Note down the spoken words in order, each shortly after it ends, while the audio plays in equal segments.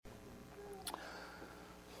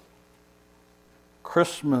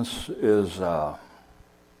Christmas is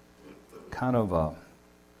kind of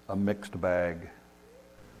a mixed bag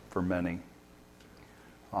for many.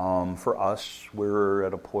 For us, we're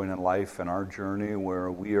at a point in life in our journey where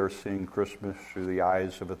we are seeing Christmas through the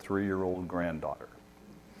eyes of a 3-year-old granddaughter.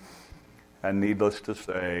 And needless to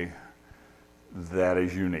say, that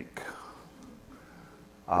is unique.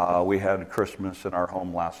 We had Christmas in our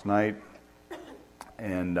home last night,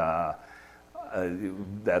 and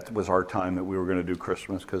that was our time that we were going to do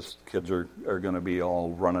Christmas because kids are going to be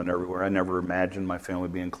all running everywhere. I never imagined my family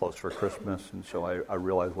being close for Christmas, and so I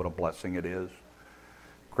realized what a blessing it is.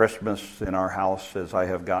 Christmas in our house, as I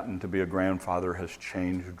have gotten to be a grandfather, has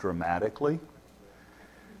changed dramatically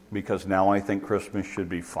because now I think Christmas should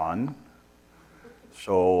be fun.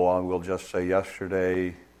 So I will just say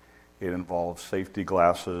yesterday it involved safety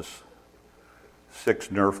glasses, 6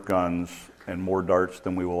 Nerf guns, and more darts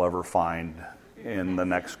than we will ever find in the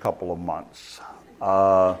next couple of months.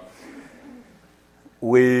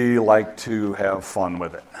 We like to have fun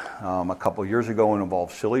with it. A couple of years ago it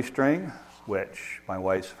involved silly string, which my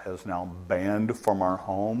wife has now banned from our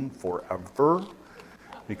home forever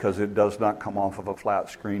because it does not come off of a flat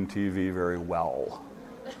screen TV very well.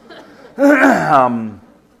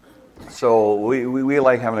 So we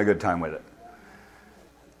like having a good time with it.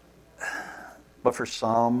 But for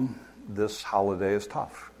some, this holiday is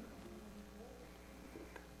tough.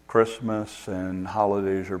 Christmas and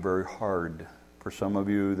holidays are very hard. For some of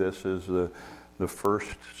you, this is the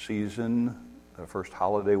first season, the first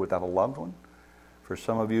holiday without a loved one. For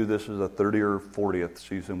some of you, this is the 30th or 40th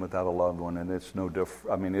season without a loved one, and it's no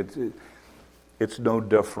different. I mean, it's no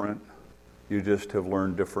different. You just have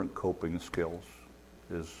learned different coping skills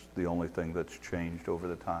is the only thing that's changed over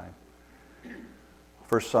the time.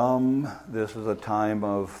 For some, this is a time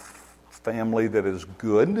of family that is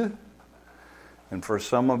good. And for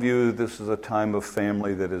some of you, this is a time of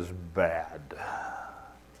family that is bad.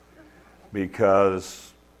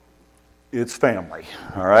 Because it's family,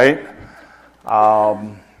 all right?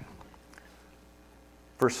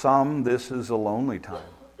 For some, this is a lonely time.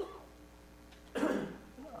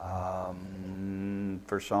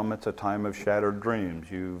 For some, it's a time of shattered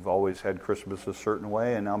dreams. You've always had Christmas a certain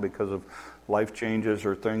way, and now because of life changes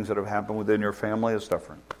or things that have happened within your family, it's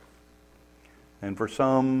different. And for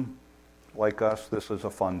some, like us, this is a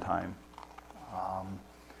fun time.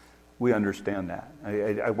 We understand that.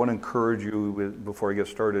 I want to encourage you, before I get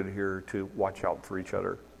started here, to watch out for each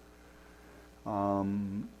other.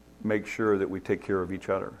 Make sure that we take care of each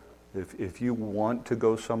other. If you want to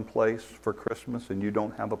go someplace for Christmas and you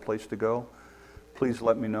don't have a place to go, please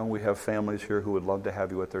let me know. We have families here who would love to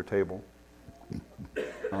have you at their table.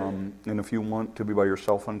 And if you want to be by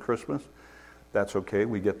yourself on Christmas, that's okay.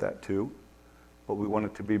 We get that too. But we want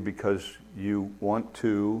it to be because you want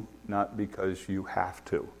to, not because you have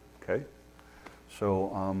to. Okay?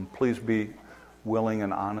 So please be willing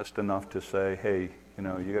and honest enough to say, hey,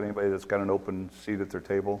 you got anybody that's got an open seat at their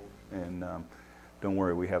table? And don't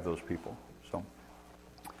worry, we have those people. So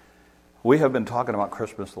we have been talking about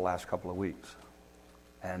Christmas the last couple of weeks.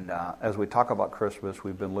 And as we talk about Christmas,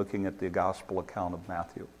 we've been looking at the gospel account of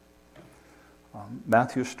Matthew.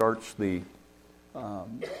 Matthew starts the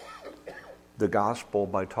gospel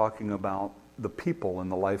by talking about the people in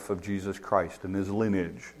the life of Jesus Christ and his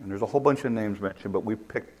lineage. And there's a whole bunch of names mentioned, but we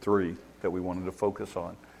picked 3 that we wanted to focus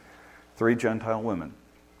on. 3 Gentile women.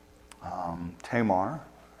 Tamar,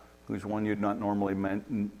 who's one you'd not normally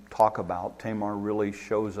talk about. Tamar really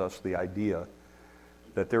shows us the idea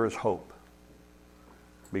that there is hope,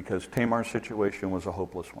 because Tamar's situation was a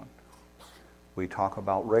hopeless one. We talk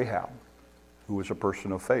about Rahab, who was a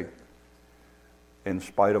person of faith, in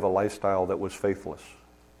spite of a lifestyle that was faithless.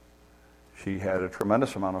 She had a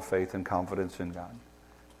tremendous amount of faith and confidence in God.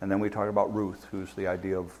 And then we talk about Ruth, who's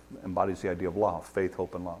embodies the idea of love, faith,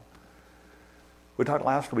 hope, and love. We talked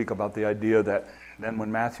last week about the idea that then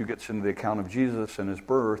when Matthew gets into the account of Jesus and his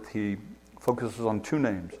birth, he focuses on 2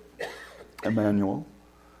 names: Emmanuel,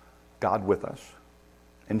 God with us,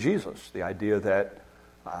 and Jesus, the idea that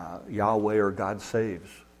Yahweh or God saves.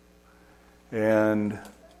 And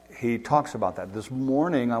he talks about that. This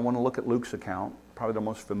morning, I want to look at Luke's account, probably the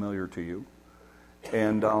most familiar to you.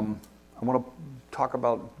 And I want to talk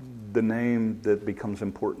about the name that becomes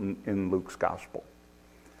important in Luke's gospel.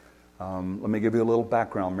 Let me give you a little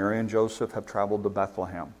background. Mary and Joseph have traveled to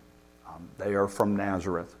Bethlehem. They are from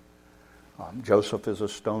Nazareth. Joseph is a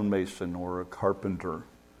stonemason or a carpenter.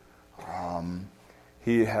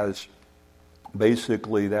 He has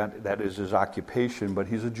basically, that is his occupation, but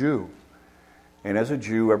he's a Jew. And as a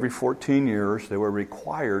Jew, every 14 years, they were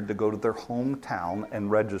required to go to their hometown and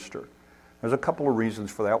register. There's a couple of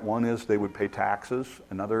reasons for that. One is they would pay taxes.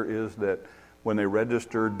 Another is that when they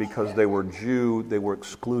registered, because they were Jew, they were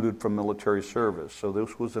excluded from military service. So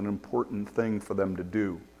this was an important thing for them to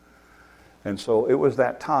do. And so it was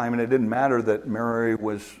that time, and it didn't matter that Mary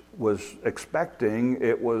was expecting,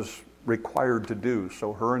 it was required to do.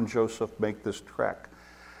 So her and Joseph make this trek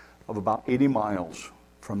of about 80 miles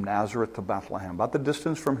from Nazareth to Bethlehem, about the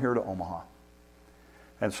distance from here to Omaha.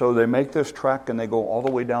 And so they make this trek, and they go all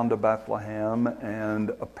the way down to Bethlehem,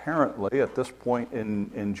 and apparently at this point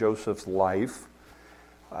in Joseph's life,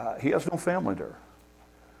 he has no family there.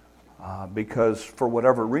 Because for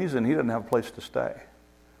whatever reason, he didn't have a place to stay.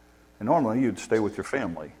 And normally you'd stay with your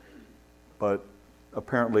family. But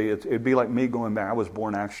apparently it'd be like me going back. I was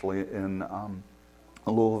born actually in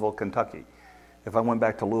Louisville, Kentucky. If I went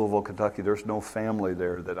back to Louisville, Kentucky, there's no family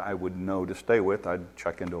there that I would know to stay with. I'd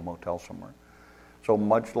check into a motel somewhere. So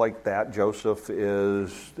much like that, Joseph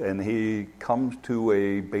is, and he comes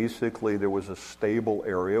to basically there was a stable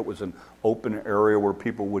area. It was an open area where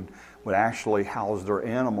people would actually house their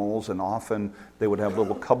animals, and often they would have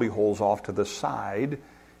little cubby holes off to the side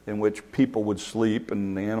in which people would sleep,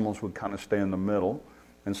 and the animals would kind of stay in the middle.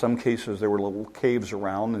 In some cases, there were little caves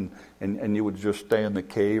around, and you would just stay in the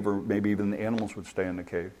cave, or maybe even the animals would stay in the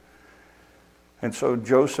cave. And so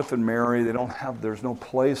Joseph and Mary, there's no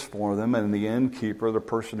place for them. And the innkeeper, the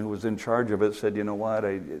person who was in charge of it, said, you know what,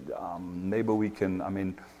 maybe we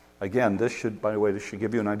can, again, this should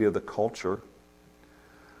give you an idea of the culture.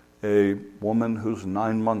 A woman who's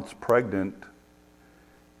 9 months pregnant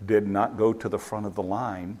did not go to the front of the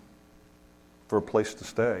line for a place to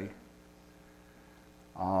stay.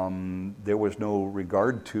 There was no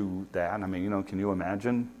regard to that. Can you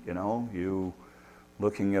imagine, you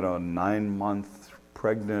looking at a 9-month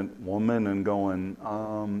pregnant woman and going,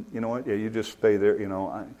 you know what, yeah, you just stay there,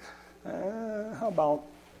 how about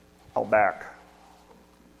out back?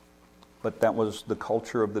 But that was the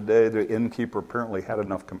culture of the day. The innkeeper apparently had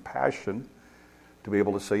enough compassion to be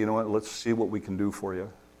able to say, you know what, let's see what we can do for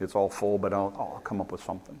you. It's all full, but I'll come up with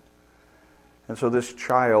something. And so this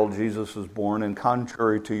child, Jesus, is born, and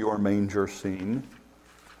contrary to your manger scene,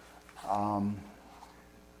 a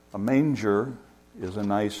manger is a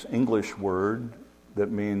nice English word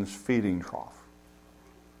that means feeding trough.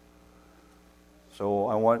 So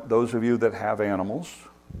I want those of you that have animals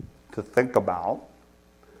to think about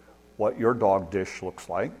what your dog dish looks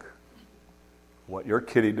like, what your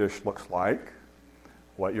kitty dish looks like,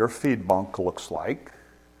 what your feed bunk looks like,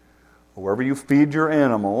 wherever you feed your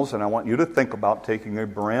animals, and I want you to think about taking a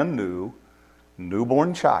brand new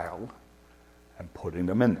newborn child and putting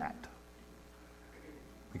them in that.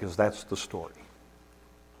 Because that's the story.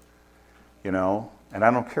 And I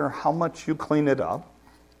don't care how much you clean it up,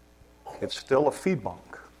 it's still a feed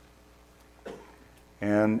bunk.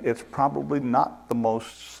 And it's probably not the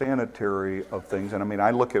most sanitary of things. And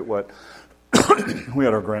I look at what we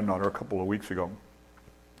had our granddaughter a couple of weeks ago.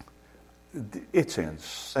 It's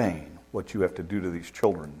insane what you have to do to these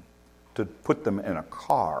children to put them in a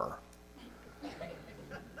car.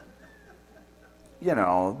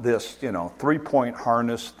 This 3-point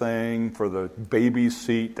harness thing for the baby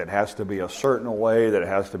seat that has to be a certain way, that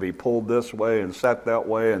has to be pulled this way and set that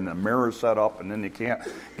way, and the mirror set up, and then you can't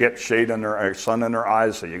get sun in their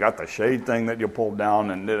eyes, so you got the shade thing that you pull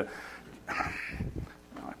down. And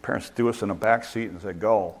my parents threw us in a back seat and said,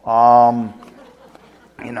 "Go." I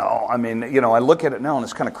look at it now and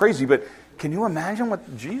it's kind of crazy, but can you imagine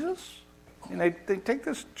what Jesus? They take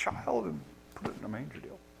this child and put it in a manger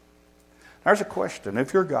deal. There's a question.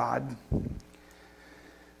 If you're God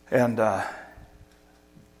and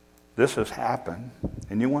this has happened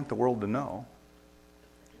and you want the world to know,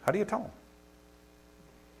 how do you tell them?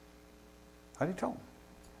 How do you tell them?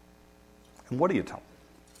 And what do you tell them?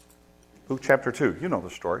 Luke chapter 2. You know the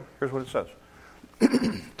story. Here's what it says.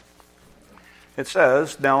 It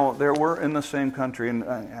says, now there were in the same country, and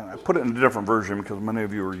I put it in a different version because many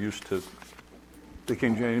of you are used to the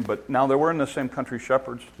King James, but now there were in the same country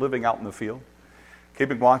shepherds living out in the field,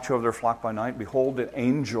 keeping watch over their flock by night. Behold, an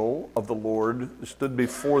angel of the Lord stood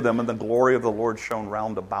before them, and the glory of the Lord shone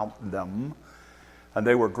round about them, and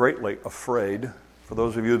they were greatly afraid. For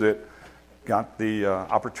those of you that got the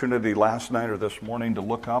opportunity last night or this morning to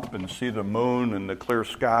look up and see the moon and the clear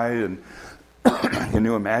sky, and can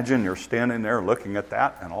you imagine you're standing there looking at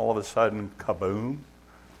that, and all of a sudden, kaboom,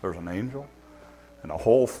 there's an angel, and the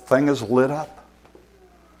whole thing is lit up.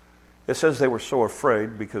 It says they were so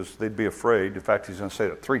afraid because they'd be afraid. In fact, he's going to say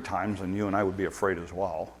that 3 times, and you and I would be afraid as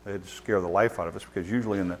well. It'd scare the life out of us because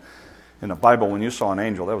usually in the Bible, when you saw an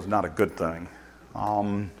angel, that was not a good thing.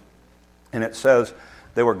 And it says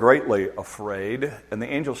They were greatly afraid, and the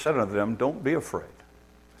angel said unto them, Don't be afraid.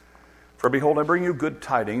 For behold, I bring you good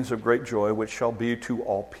tidings of great joy, which shall be to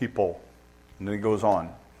all people. And then he goes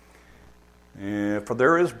on. For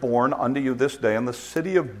there is born unto you this day in the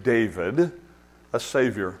city of David a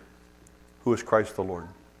Savior, who is Christ the Lord.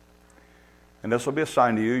 And this will be a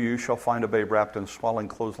sign to you. You shall find a babe wrapped in swaddling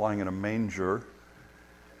clothes lying in a manger.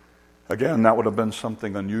 Again, that would have been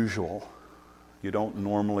something unusual. You don't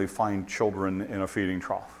normally find children in a feeding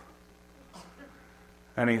trough.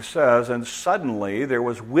 And he says, and suddenly there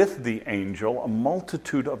was with the angel a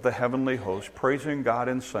multitude of the heavenly host, praising God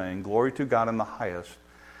and saying, Glory to God in the highest,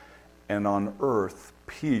 and on earth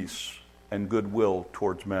peace and goodwill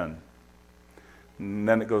towards men. And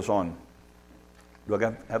then it goes on. Do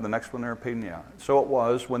I have the next one there, Peyton? Yeah. So it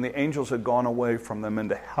was, when the angels had gone away from them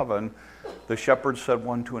into heaven, the shepherds said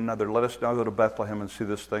one to another, Let us now go to Bethlehem and see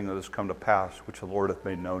this thing that has come to pass, which the Lord hath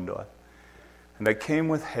made known to us. And they came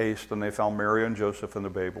with haste, and they found Mary and Joseph and the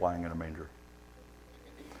babe lying in a manger.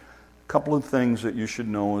 A couple of things that you should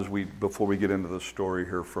know before we get into the story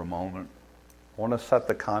here for a moment. I want to set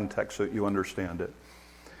the context so that you understand it.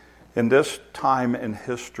 In this time in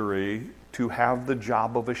history, to have the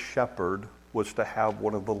job of a shepherd was to have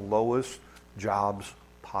one of the lowest jobs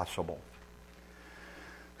possible.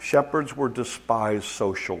 Shepherds were despised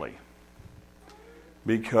socially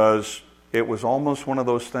because it was almost one of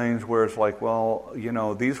those things where it's like, well,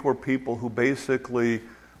 these were people who basically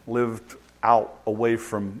lived out away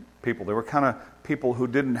from people. They were kind of people who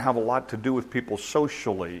didn't have a lot to do with people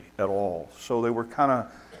socially at all. So they were kind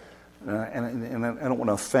of, and I don't want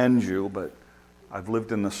to offend you, but I've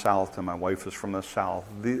lived in the South and my wife is from the South.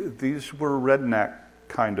 These were redneck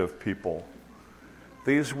kind of people.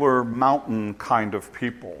 These were mountain kind of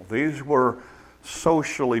people. These were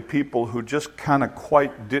socially people who just kind of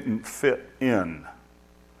quite didn't fit in.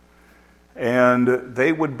 And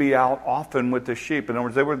they would be out often with the sheep. In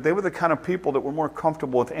other words, they were the kind of people that were more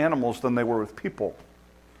comfortable with animals than they were with people.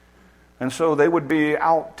 And so they would be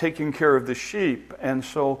out taking care of the sheep. And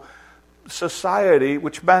so society,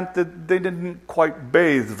 which meant that they didn't quite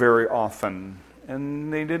bathe very often,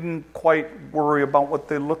 and they didn't quite worry about what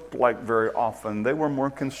they looked like very often. They were more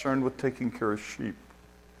concerned with taking care of sheep.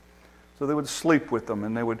 So they would sleep with them,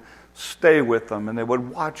 and they would stay with them, and they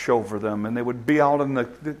would watch over them, and they would be out in the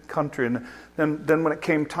country. And then when it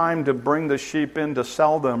came time to bring the sheep in to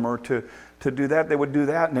sell them or to do that, they would do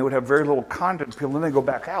that, and they would have very little contact with people, and then they go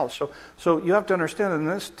back out. So you have to understand that in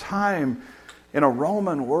this time, in a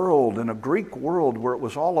Roman world, in a Greek world where it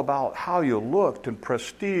was all about how you looked and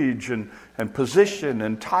prestige and position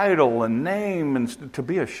and title and name, and to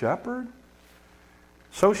be a shepherd,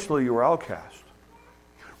 socially you were outcast.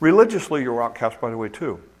 Religiously you were outcast, by the way,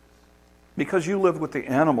 too. Because you lived with the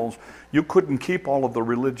animals, you couldn't keep all of the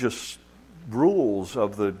religious rules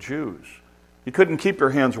of the Jews. You couldn't keep your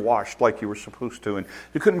hands washed like you were supposed to, and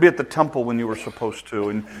you couldn't be at the temple when you were supposed to,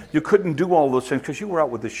 and you couldn't do all those things because you were out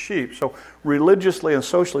with the sheep. So religiously and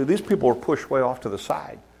socially, these people were pushed way off to the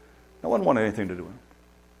side. No one wanted anything to do with it.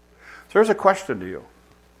 So there's a question to you.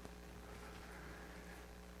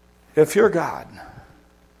 If you're God,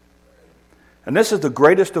 and this is the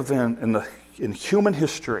greatest event in human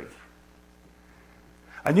history,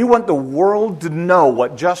 and you want the world to know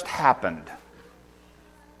what just happened,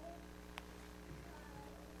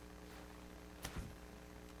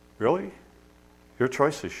 really? Your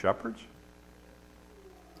choice is shepherds?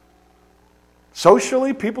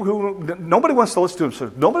 Socially, people who, nobody wants to listen to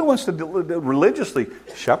them. Nobody wants to religiously.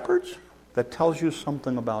 Shepherds? That tells you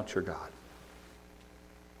something about your God.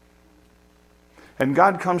 And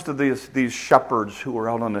God comes to these shepherds who are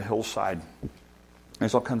out on the hillside.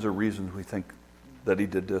 There's all kinds of reasons we think that he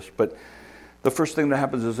did this. But the first thing that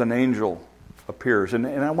happens is an angel appears. And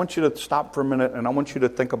I want you to stop for a minute, and I want you to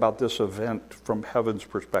think about this event from heaven's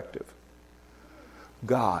perspective.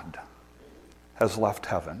 God has left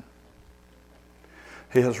heaven.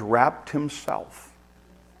 He has wrapped himself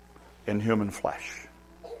in human flesh.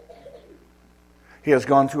 He has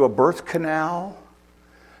gone through a birth canal.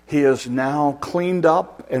 He is now cleaned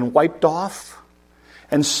up and wiped off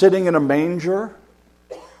and sitting in a manger.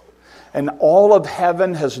 And all of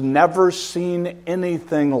heaven has never seen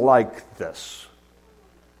anything like this.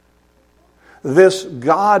 This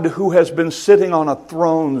God who has been sitting on a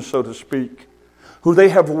throne, so to speak, who they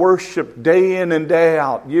have worshipped day in and day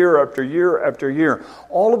out, year after year after year,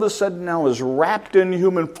 all of a sudden now is wrapped in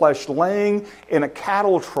human flesh, laying in a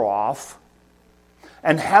cattle trough,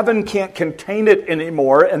 and heaven can't contain it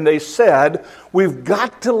anymore, and they said, we've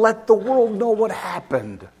got to let the world know what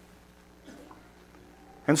happened.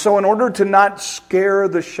 And so in order to not scare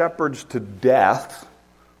the shepherds to death,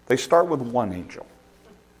 they start with one angel.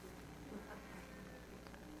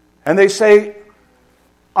 And they say,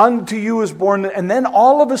 unto you is born, and then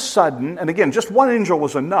all of a sudden, and again, just one angel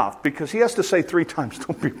was enough, because he has to say 3 times,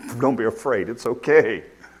 don't be afraid, it's okay.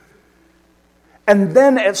 And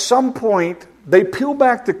then at some point, they peel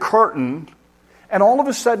back the curtain, and all of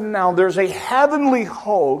a sudden now there's a heavenly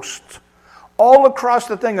host all across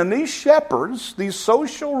the thing. And these shepherds, these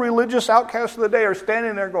social religious outcasts of the day, are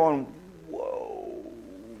standing there going, whoa,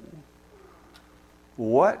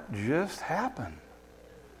 what just happened?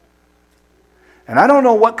 And I don't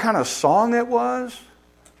know what kind of song it was,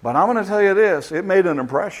 but I'm going to tell you this, it made an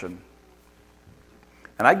impression.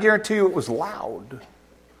 And I guarantee you it was loud.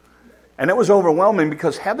 And it was overwhelming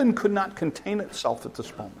because heaven could not contain itself at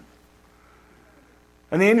this moment.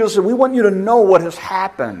 And the angel said, we want you to know what has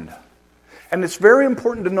happened. And it's very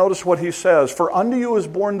important to notice what he says. For unto you is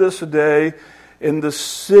born this day in the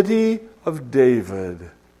city of David. The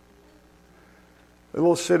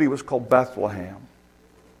little city was called Bethlehem.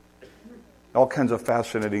 All kinds of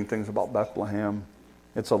fascinating things about Bethlehem.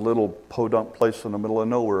 It's a little podunk place in the middle of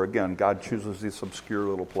nowhere. Again, God chooses this obscure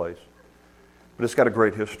little place. But it's got a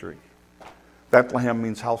great history. Bethlehem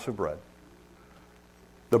means house of bread.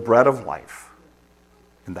 The bread of life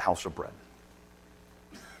in the house of bread.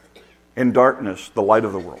 In darkness, the light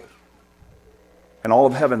of the world. And all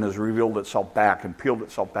of heaven has revealed itself back and peeled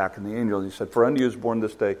itself back. And the angel, he said, for unto you is born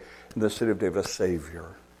this day in the city of David a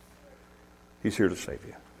Savior. He's here to save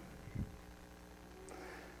you.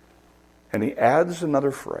 And he adds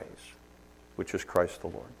another phrase, which is Christ the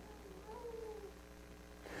Lord.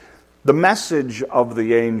 The message of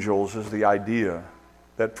the angels is the idea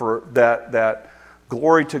that that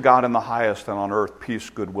glory to God in the highest, and on earth peace,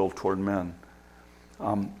 goodwill toward men.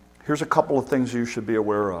 Here's a couple of things you should be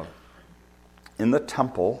aware of. In the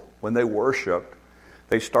temple, when they worshiped,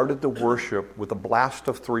 they started to worship with a blast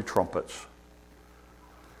of 3 trumpets.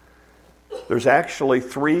 There's actually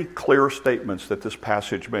 3 clear statements that this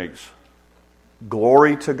passage makes.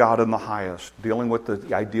 Glory to God in the highest, dealing with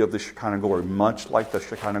the idea of the Shekinah glory, much like the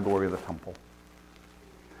Shekinah glory of the temple.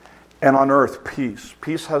 And on earth, peace.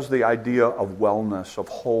 Peace has the idea of wellness, of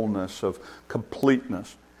wholeness, of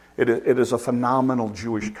completeness. It is a phenomenal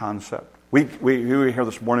Jewish concept. We were here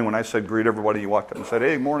this morning when I said greet everybody. You walked up and said,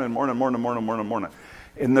 hey, morning, morning, morning, morning, morning, morning.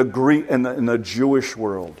 In the Jewish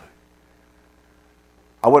world,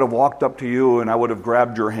 I would have walked up to you and I would have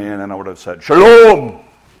grabbed your hand and I would have said, Shalom!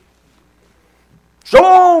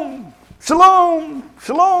 Shalom! Shalom!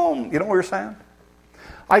 Shalom! You know what we're saying?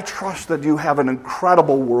 I trust that you have an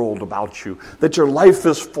incredible world about you, that your life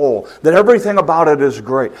is full, that everything about it is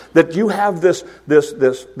great, that you have this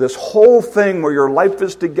whole thing where your life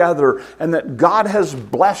is together, and that God has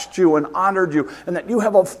blessed you and honored you, and that you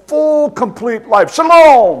have a full, complete life.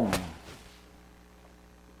 Shalom!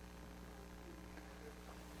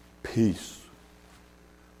 Peace.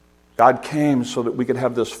 God came so that we could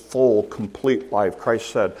have this full, complete life. Christ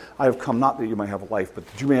said, I have come not that you may have life, but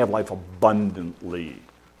that you may have life abundantly,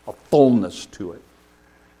 a fullness to it,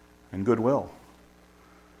 and goodwill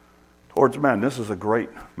towards men. This is a great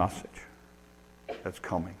message that's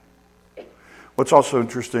coming. What's also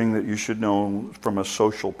interesting that you should know from a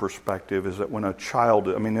social perspective is that when a child,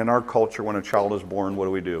 in our culture, when a child is born,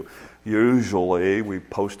 what do? Usually we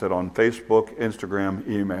post it on Facebook, Instagram,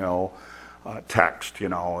 email, text.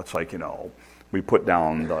 It's like, we put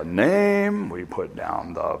down the name, we put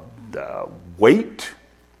down the weight.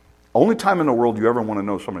 Only time in the world you ever want to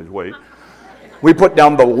know somebody's weight. We put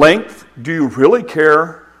down the length. Do you really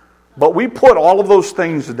care? But we put all of those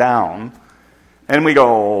things down, and we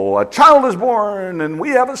go, a child is born, and we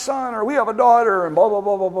have a son, or we have a daughter, and blah, blah,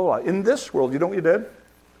 blah, blah, blah. In this world, you know what you did?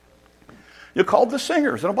 You called the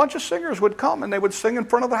singers, and a bunch of singers would come, and they would sing in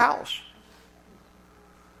front of the house.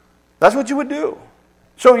 That's what you would do.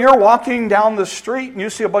 So you're walking down the street and you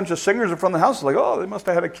see a bunch of singers in front of the house. It's like, oh, they must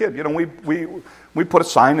have had a kid. We put a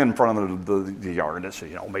sign in front of the yard that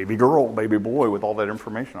said, baby girl, baby boy, with all that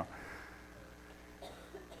information on.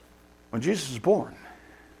 When Jesus is born,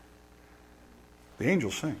 the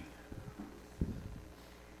angels sing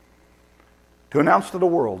to announce to the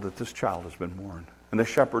world that this child has been born. And the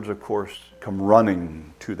shepherds, of course, come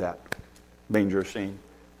running to that manger scene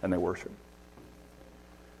and they worship.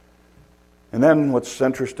 And then what's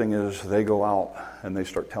interesting is they go out and they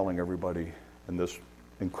start telling everybody, and this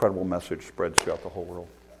incredible message spreads throughout the whole world.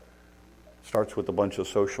 It starts with a bunch of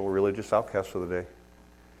social, religious outcasts of the day.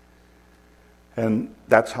 And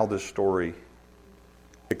that's how this story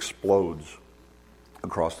explodes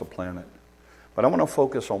across the planet. But I want to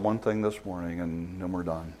focus on one thing this morning, and then we're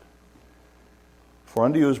done. For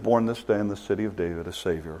unto you is born this day in the city of David a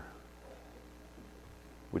Savior,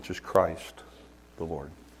 which is Christ the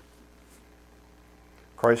Lord.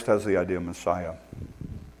 Christ has the idea of Messiah.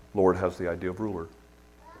 Lord has the idea of ruler.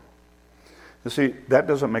 You see, that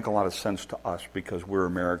doesn't make a lot of sense to us because we're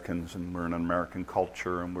Americans and we're in an American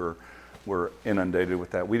culture and we're inundated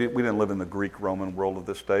with that. We didn't live in the Greek-Roman world of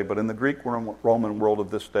this day, but in the Greek-Roman world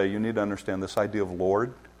of this day, you need to understand this idea of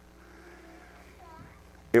Lord.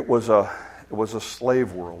 It was a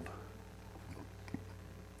slave world.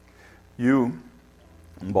 You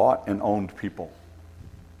bought and owned people.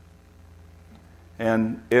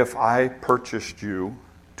 And if I purchased you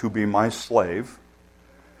to be my slave,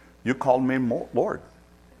 you called me Lord.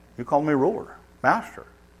 You called me ruler, master.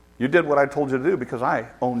 You did what I told you to do because I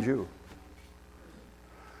owned you.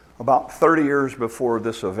 About 30 years before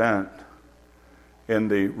this event in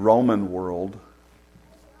the Roman world,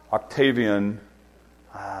 Octavian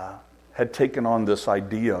had taken on this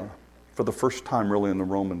idea for the first time really in the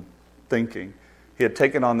Roman thinking. He had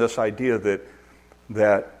taken on this idea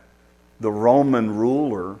that the Roman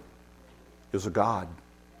ruler is a god.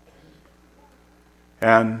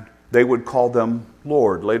 And they would call them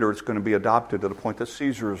Lord. Later it's going to be adopted to the point that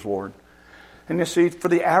Caesar is Lord. And you see, for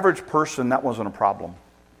the average person, that wasn't a problem.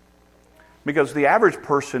 Because the average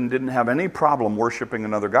person didn't have any problem worshiping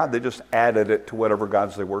another god. They just added it to whatever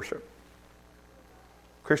gods they worship.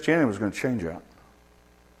 Christianity was going to change that.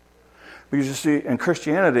 Because you see, in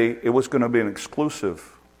Christianity, it was going to be an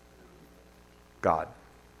exclusive God.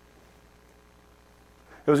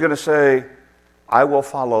 It was going to say, I will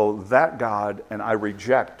follow that God and I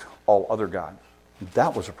reject all other gods.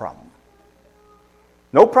 That was a problem.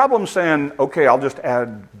 No problem saying, okay, I'll just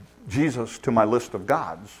add Jesus to my list of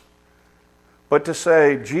gods. But to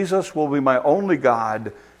say, Jesus will be my only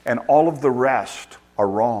God and all of the rest are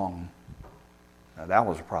wrong. Now that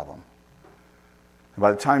was a problem. And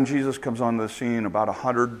by the time Jesus comes on the scene, about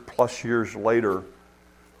 100 plus years later,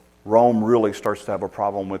 Rome really starts to have a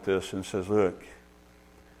problem with this and says, look,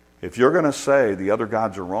 if you're going to say the other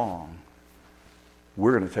gods are wrong,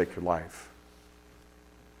 we're going to take your life.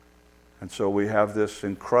 And so we have this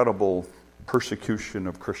incredible persecution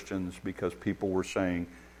of Christians because people were saying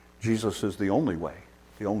Jesus is the only way,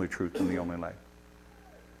 the only truth, and the only life.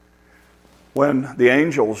 When the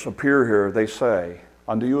angels appear here, they say,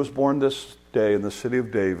 unto you is born this day in the city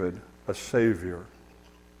of David a Savior,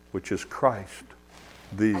 which is Christ,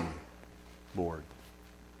 the Lord.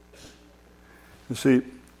 You see,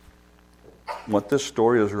 what this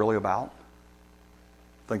story is really about,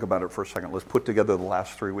 think about it for a second. Let's put together the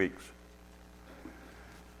last 3 weeks.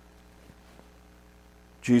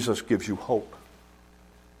 Jesus gives you hope.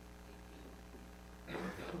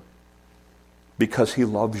 Because he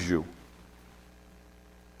loves you.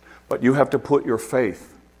 But you have to put your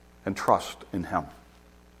faith and trust in him.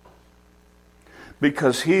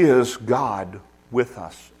 Because he is God with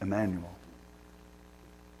us, Emmanuel.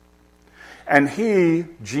 And he,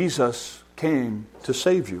 Jesus, came to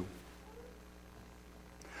save you.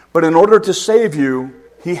 But in order to save you,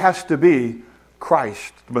 he has to be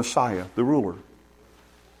Christ, the Messiah, the ruler,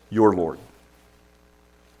 your Lord.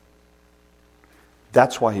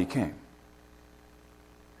 That's why he came.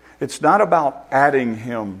 It's not about adding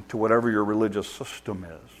him to whatever your religious system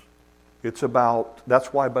is. It's about,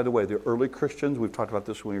 that's why, by the way, the early Christians, we've talked about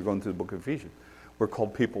this when you're going through the book of Ephesians, were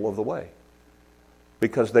called people of the way.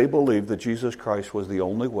 Because they believed that Jesus Christ was the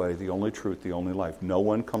only way, the only truth, the only life. No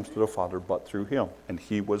one comes to the Father but through him. And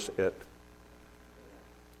he was it.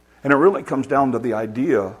 And it really comes down to the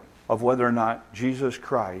idea of whether or not Jesus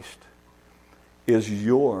Christ is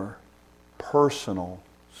your personal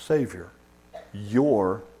Savior.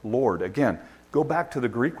 Your Lord. Again, go back to the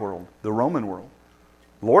Greek world, the Roman world.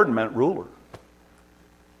 Lord meant ruler.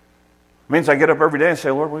 It means I get up every day and say,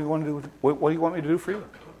 Lord, what do you want to do? What do you want me to do for you?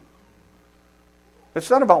 It's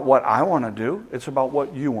not about what I want to do. It's about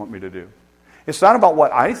what you want me to do. It's not about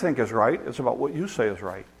what I think is right. It's about what you say is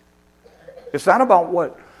right. It's not about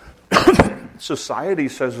what society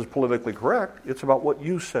says is politically correct. It's about what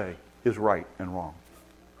you say is right and wrong.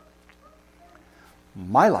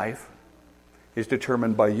 My life is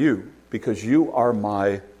determined by you because you are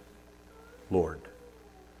my Lord.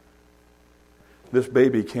 This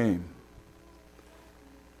baby came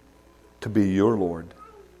to be your Lord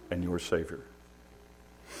and your Savior.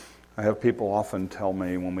 I have people often tell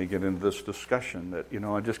me when we get into this discussion that,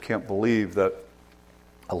 I just can't believe that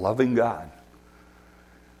a loving God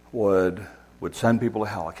would send people to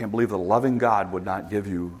hell. I can't believe that a loving God would not give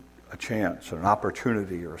you a chance or an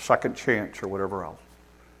opportunity or a second chance or whatever else.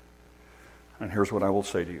 And here's what I will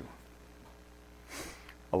say to you.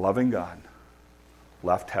 A loving God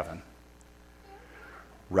left heaven,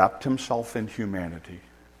 wrapped himself in humanity,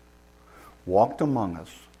 walked among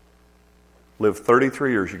us, live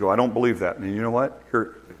 33 years. You go, I don't believe that. And you know what?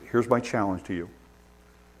 Here's my challenge to you.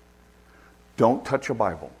 Don't touch a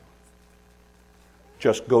Bible.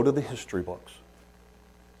 Just go to the history books.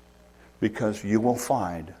 Because you will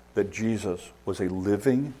find that Jesus was a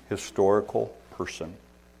living, historical person.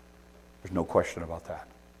 There's no question about that.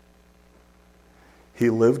 He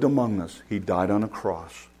lived among us. He died on a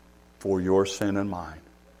cross for your sin and mine.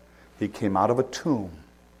 He came out of a tomb.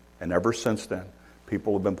 And ever since then,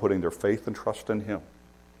 people have been putting their faith and trust in Him.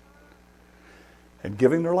 And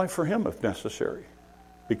giving their life for Him if necessary.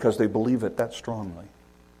 Because they believe it that strongly.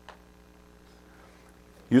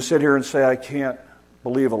 You sit here and say, I can't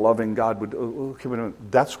believe a loving God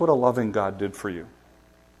would... That's what a loving God did for you.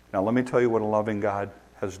 Now let me tell you what a loving God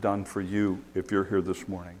has done for you if you're here this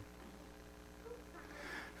morning.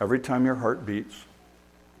 Every time your heart beats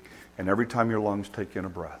and every time your lungs take in a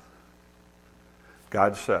breath,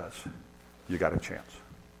 God says, you got a chance.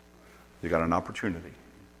 You got an opportunity.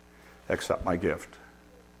 Accept my gift.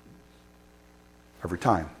 Every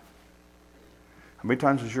time. How many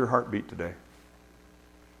times has your heart beat today?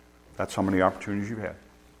 That's how many opportunities you've had.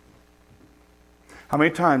 How many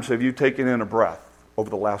times have you taken in a breath over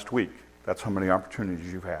the last week? That's how many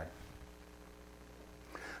opportunities you've had.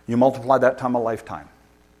 You multiply that time a lifetime.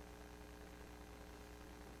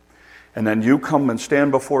 And then you come and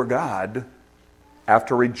stand before God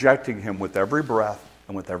after rejecting Him with every breath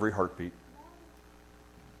and with every heartbeat.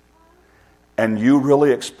 And you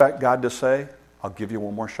really expect God to say, I'll give you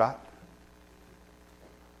one more shot?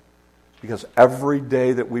 Because every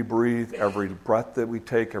day that we breathe, every breath that we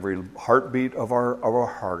take, every heartbeat of our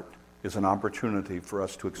heart is an opportunity for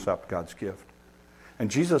us to accept God's gift.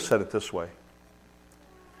 And Jesus said it this way,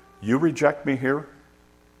 you reject me here,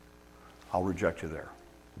 I'll reject you there.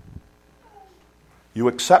 You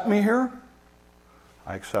accept me here,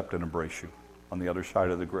 I accept and embrace you on the other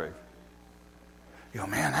side of the grave. You go,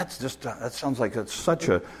 man, that sounds like it's such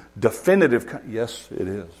a definitive... Yes, it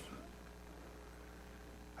is.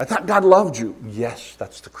 I thought God loved you. Yes,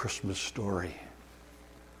 that's the Christmas story.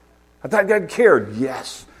 I thought God cared.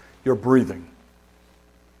 Yes, you're breathing.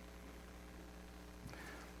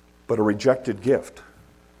 But a rejected gift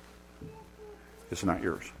is not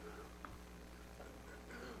yours.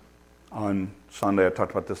 On Sunday, I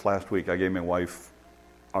talked about this last week, I gave my wife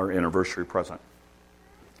our anniversary present.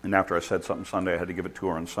 And after I said something Sunday, I had to give it to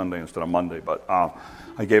her on Sunday instead of Monday. But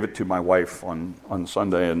I gave it to my wife on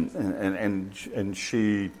Sunday, and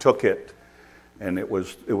she took it, and it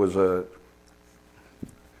was a.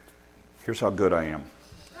 Here's how good I am.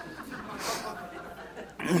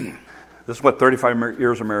 This is what 35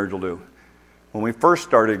 years of marriage will do. When we first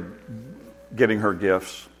started getting her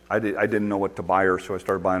gifts, I didn't know what to buy her, so I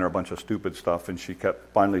started buying her a bunch of stupid stuff, and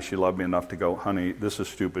finally she loved me enough to go, honey, this is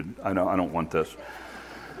stupid. I don't want this.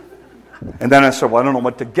 And then I said, well, I don't know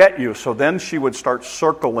what to get you. So then she would start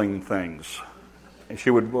circling things. And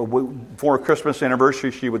she would, for Christmas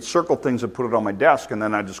anniversary, she would circle things and put it on my desk, and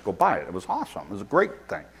then I'd just go buy it. It was awesome. It was a great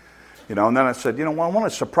thing. And then I said, well, I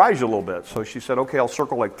want to surprise you a little bit. So she said, okay, I'll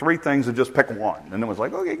circle like 3 things and just pick one. And it was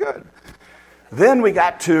like, okay, good. Then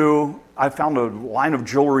I found a line of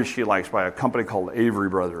jewelry she likes by a company called Avery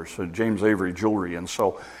Brothers, so James Avery Jewelry.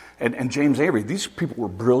 And James Avery, these people were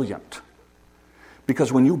brilliant.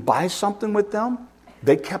 Because when you buy something with them,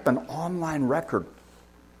 they kept an online record.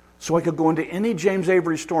 So I could go into any James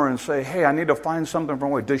Avery store and say, hey, I need to find something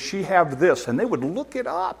from her. Does she have this? And they would look it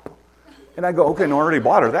up. And I go, okay, no, I already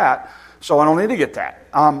bought her that, so I don't need to get that.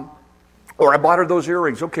 Or I bought her those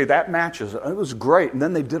earrings. Okay, that matches. It was great. And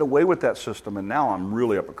then they did away with that system, and now I'm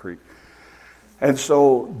really up a creek. And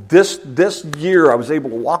so this year, I was able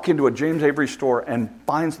to walk into a James Avery store and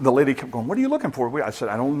find, the lady kept going, what are you looking for? I said,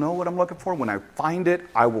 I don't know what I'm looking for. When I find it,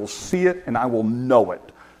 I will see it, and I will know it.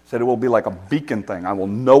 I said, it will be like a beacon thing. I will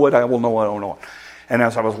know it, I will know it, I will know it. And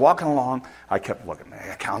as I was walking along, I kept looking.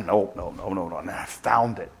 I can't, no. And then I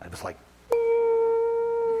found it. I was like,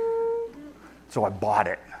 so I bought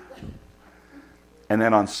it. And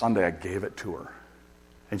then on Sunday, I gave it to her.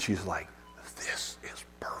 And she's like, this is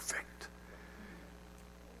perfect.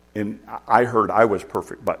 And I heard I was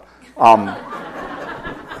perfect, but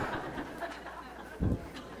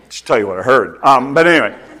just tell you what I heard. But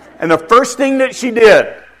anyway, and the first thing that she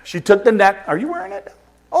did, she took the neck. Are you wearing it?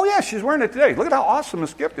 Oh yeah, she's wearing it today. Look at how awesome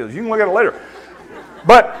this gift is. You can look at it later.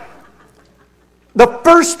 But the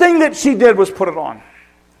first thing that she did was put it on.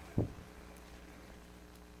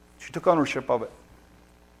 She took ownership of it.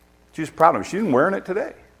 She was proud of it. She didn't wearing it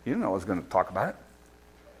today. You didn't know I was going to talk about it.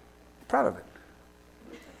 Proud of it.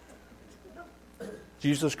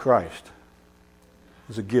 Jesus Christ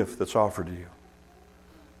is a gift that's offered to you.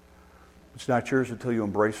 It's not yours until you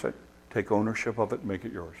embrace it Take ownership of it and make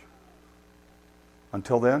it yours.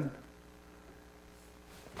 Until then,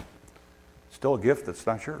 it's still a gift that's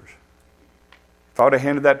not yours. If I would have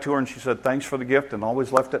handed that to her and she said, thanks for the gift, and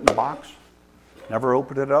always left it in the box, never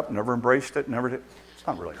opened it up, never embraced it, it's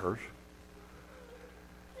not really hers.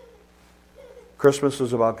 Christmas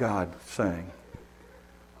is about God saying,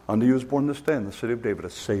 unto you is born this day in the city of David a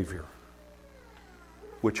Savior,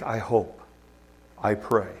 which I hope, I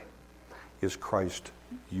pray, is Christ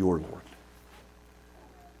your Lord.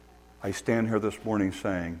 I stand here this morning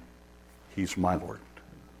saying, He's my Lord.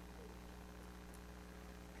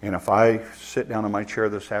 And if I sit down in my chair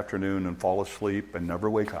this afternoon and fall asleep and never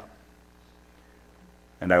wake up,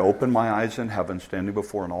 and I open my eyes in heaven standing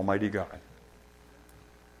before an almighty God,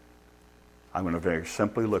 I'm going to very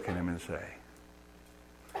simply look at Him and say,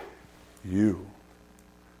 you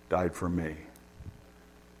died for me.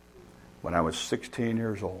 When I was 16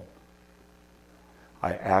 years old,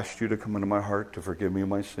 I asked you to come into my heart to forgive me of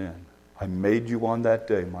my sin. I made you on that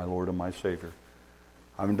day my Lord and my Savior.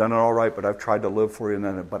 I haven't done it all right, but I've tried to live for you.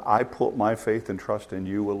 But I put my faith and trust in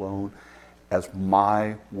you alone as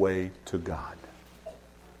my way to God.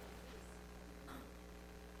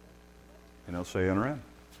 And He'll say, enter in.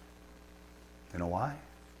 You know why?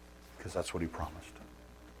 Because that's what He promised.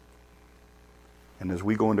 And as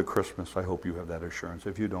we go into Christmas, I hope you have that assurance.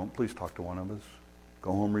 If you don't, please talk to one of us.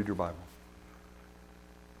 Go home, read your Bible.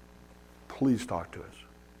 Please talk to us.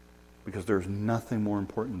 Because there's nothing more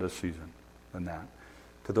important this season than that.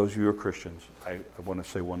 To those of you who are Christians, I want to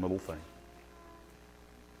say one little thing.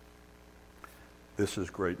 This is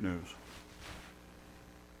great news.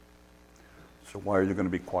 So why are you going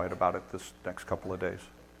to be quiet about it this next couple of days?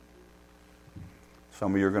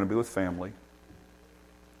 Some of you are going to be with family.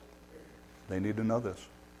 They need to know this.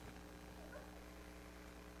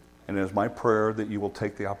 And it is my prayer that you will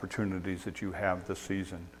take the opportunities that you have this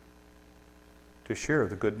season to share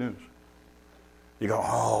the good news. You go,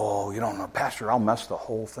 oh, you don't know, Pastor, I'll mess the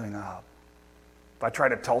whole thing up. If I try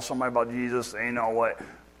to tell somebody about Jesus, they know what.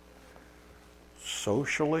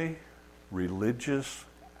 Socially, religious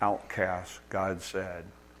outcasts, God said,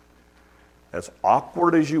 as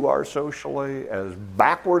awkward as you are socially, as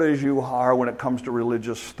backward as you are when it comes to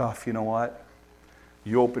religious stuff, you know what?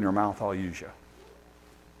 You open your mouth, I'll use you.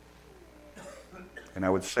 And I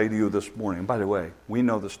would say to you this morning, and by the way, we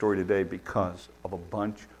know the story today because of a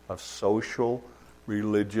bunch of social,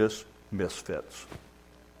 religious misfits.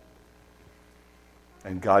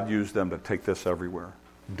 And God used them to take this everywhere.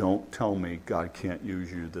 Don't tell me God can't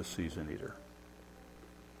use you this season either.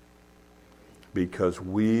 Because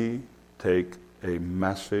we take a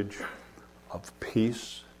message of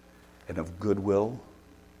peace and of goodwill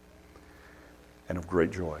and of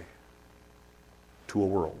great joy to a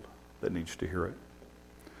world that needs to hear it.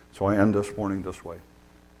 So I end this morning this way.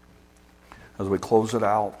 As we close it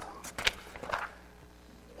out,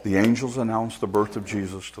 the angels announced the birth of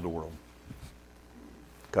Jesus to the world.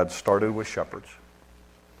 God started with shepherds,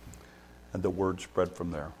 and the word spread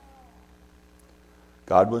from there.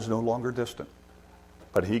 God was no longer distant,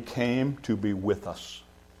 but He came to be with us.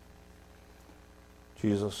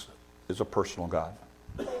 Jesus is a personal God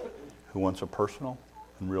who wants a personal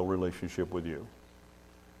and real relationship with you.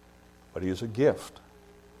 But He is a gift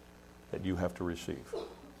that you have to receive.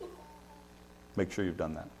 Make sure you've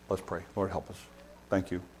done that. Let's pray. Lord, help us.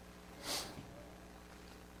 Thank you.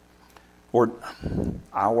 Lord,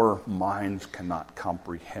 our minds cannot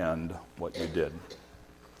comprehend what you did.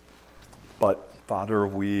 But, Father,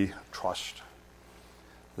 we trust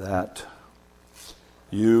that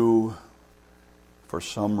you, for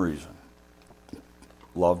some reason,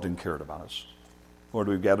 loved and cared about us. Lord,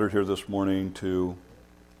 we've gathered here this morning to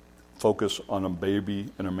focus on a baby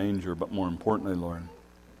in a manger, but more importantly, Lord,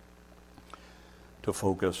 to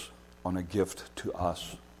focus on a gift to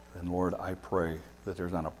us. And Lord, I pray that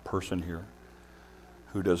there's not a person here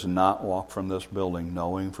who does not walk from this building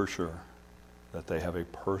knowing for sure that they have a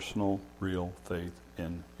personal, real faith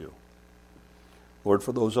in you. Lord,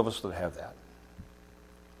 for those of us that have that,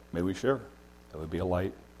 may we share. That would be a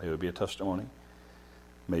light. May it be a testimony.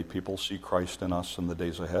 May people see Christ in us in the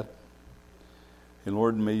days ahead. And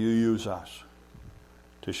Lord, may you use us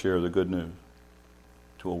to share the good news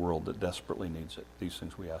to a world that desperately needs it. These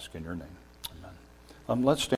things we ask in your name. Amen. Let's stand.